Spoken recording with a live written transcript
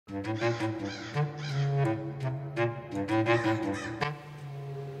Today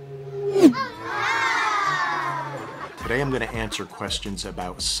I'm going to answer questions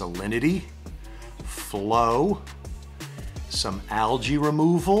about salinity, flow, some algae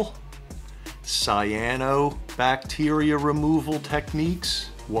removal, cyano bacteria removal techniques,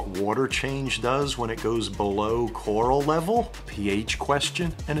 what water change does when it goes below coral level, pH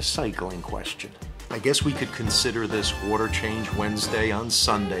question, and a cycling question. I guess we could consider this Water Change Wednesday on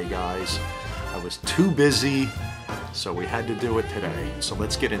Sunday, guys. I was too busy, so we had to do it today. So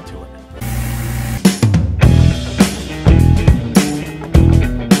let's get into it.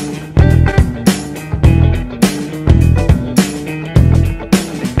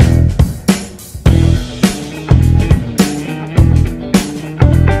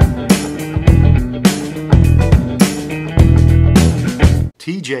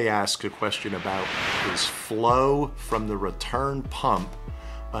 TJ asked a question about, is flow from the return pump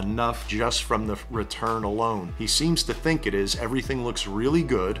enough just from the return alone? He seems to think it is. Everything looks really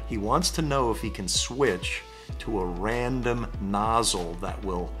good. He wants to know if he can switch to a random nozzle that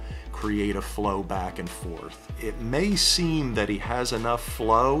will create a flow back and forth. It may seem that he has enough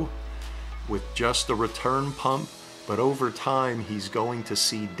flow with just the return pump, but over time he's going to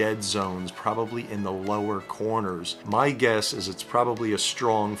see dead zones probably in the lower corners. My guess is it's probably a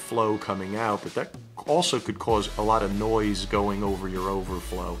strong flow coming out, but that also could cause a lot of noise going over your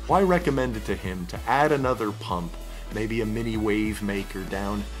overflow. I recommended to him to add another pump, maybe a mini wave maker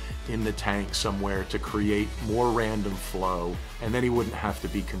down in the tank somewhere to create more random flow, and then he wouldn't have to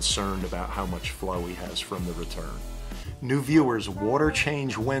be concerned about how much flow he has from the return. New viewers, Water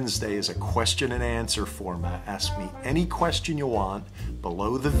Change Wednesday is a question and answer format. Ask me any question you want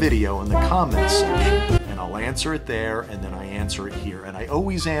below the video in the comments section, and I'll answer it there, and then I answer it here. And I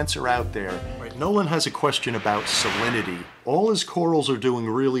always answer out there. Right, Nolan has a question about salinity. All his corals are doing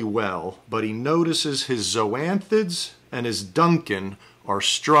really well, but he notices his zoanthids and his Duncan are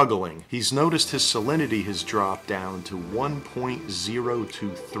struggling. He's noticed his salinity has dropped down to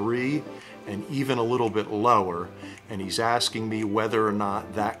 1.023 and even a little bit lower, and he's asking me whether or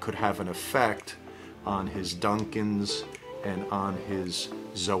not that could have an effect on his Duncans and on his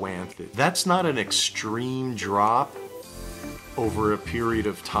zoanthid. That's not an extreme drop over a period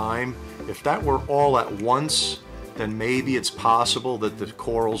of time. If that were all at once, then maybe it's possible that the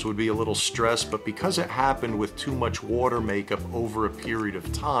corals would be a little stressed, but because it happened with too much water makeup over a period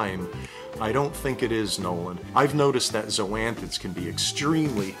of time, I don't think it is, Nolan. I've noticed that zoanthids can be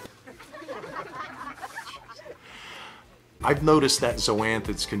extremely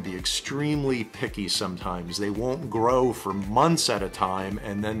picky sometimes. They won't grow for months at a time,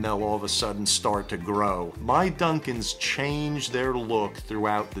 and then they'll all of a sudden start to grow. My Duncans change their look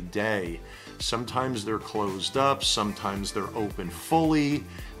throughout the day. Sometimes they're closed up, sometimes they're open fully.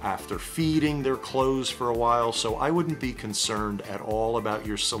 After feeding, they're closed for a while, so I wouldn't be concerned at all about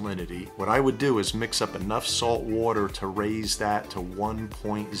your salinity. What I would do is mix up enough salt water to raise that to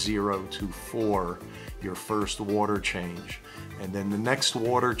 1.024, your first water change. And then the next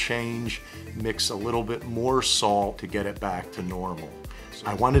water change, mix a little bit more salt to get it back to normal.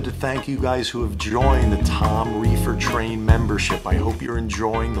 I wanted to thank you guys who have joined the Tom Reefer Train membership. I hope you're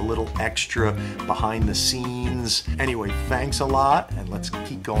enjoying the little extra behind the scenes. Anyway, thanks a lot, and let's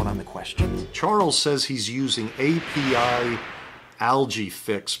keep going on the questions. Charles says he's using API Algae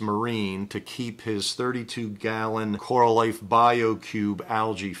Fix Marine to keep his 32-gallon Coral Life BioCube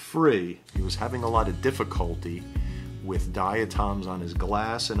algae free. He was having a lot of difficulty with diatoms on his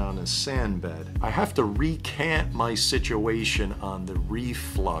glass and on his sand bed. I have to recant my situation on the Reef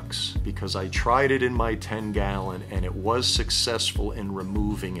Flux because I tried it in my 10-gallon and it was successful in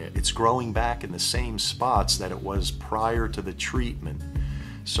removing it. It's growing back in the same spots that it was prior to the treatment.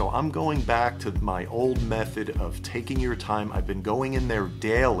 So I'm going back to my old method of taking your time. I've been going in there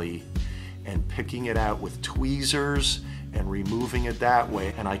daily and picking it out with tweezers and removing it that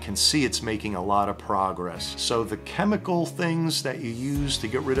way, and I can see it's making a lot of progress. So the chemical things that you use to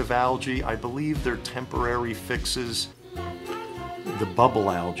get rid of algae, I believe they're temporary fixes. The bubble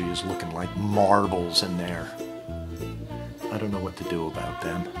algae is looking like marbles in there. I don't know what to do about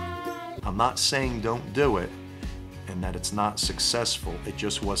them. I'm not saying don't do it and that it's not successful. It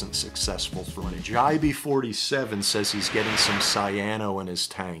just wasn't successful for me. Jaiby47 says he's getting some cyano in his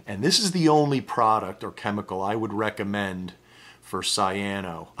tank. And this is the only product or chemical I would recommend for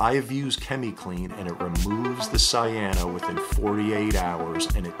cyano. I have used ChemiClean and it removes the cyano within 48 hours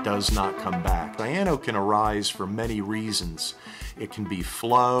and it does not come back. Cyano can arise for many reasons. It can be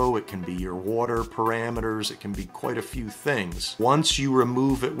flow, it can be your water parameters, it can be quite a few things. Once you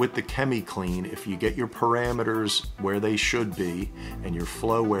remove it with the ChemiClean, if you get your parameters where they should be and your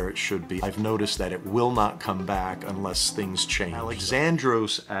flow where it should be, I've noticed that it will not come back unless things change.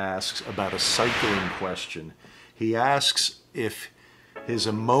 Alexandros asks about a cycling question. He asks if his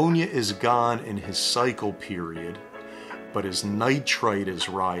ammonia is gone in his cycle period, but his nitrite is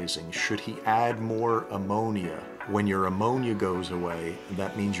rising. Should he add more ammonia? When your ammonia goes away,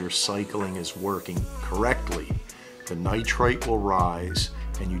 that means your cycling is working correctly. The nitrite will rise,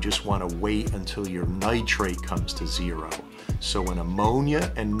 and you just want to wait until your nitrate comes to zero. So when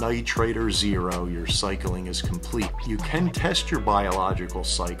ammonia and nitrate are zero, your cycling is complete. You can test your biological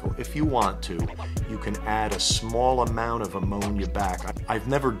cycle if you want to. You can add a small amount of ammonia back. I've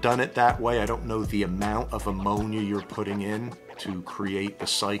never done it that way. I don't know the amount of ammonia you're putting in to create the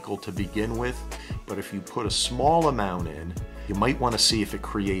cycle to begin with, but if you put a small amount in, you might want to see if it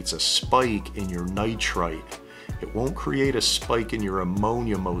creates a spike in your nitrite. It won't create a spike in your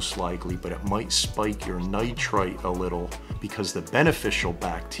ammonia most likely, but it might spike your nitrite a little because the beneficial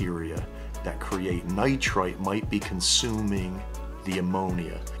bacteria that create nitrite might be consuming the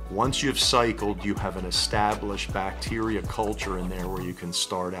ammonia. Once you've cycled, you have an established bacteria culture in there where you can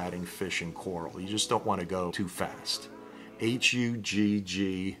start adding fish and coral. You just don't want to go too fast.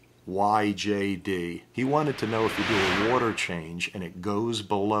 HUGGYJD. He wanted to know if you do a water change and it goes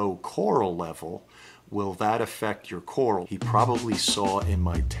below coral level, will that affect your coral? He probably saw in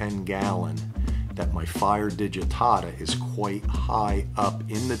my 10-gallon that my fire digitata is quite high up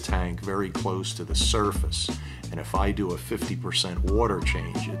in the tank, very close to the surface. And if I do a 50% water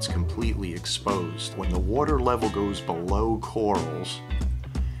change, it's completely exposed. When the water level goes below corals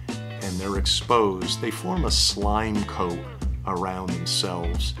and they're exposed, they form a slime coat around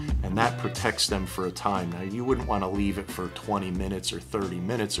themselves, and that protects them for a time. Now, you wouldn't want to leave it for 20 minutes or 30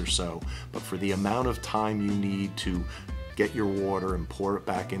 minutes or so, but for the amount of time you need to get your water and pour it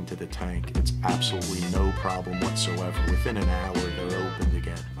back into the tank, it's absolutely no problem whatsoever. Within an hour, they're opened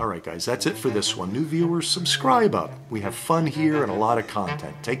again. All right, guys, that's it for this one. New viewers, subscribe up. We have fun here and a lot of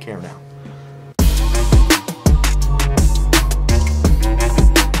content. Take care now.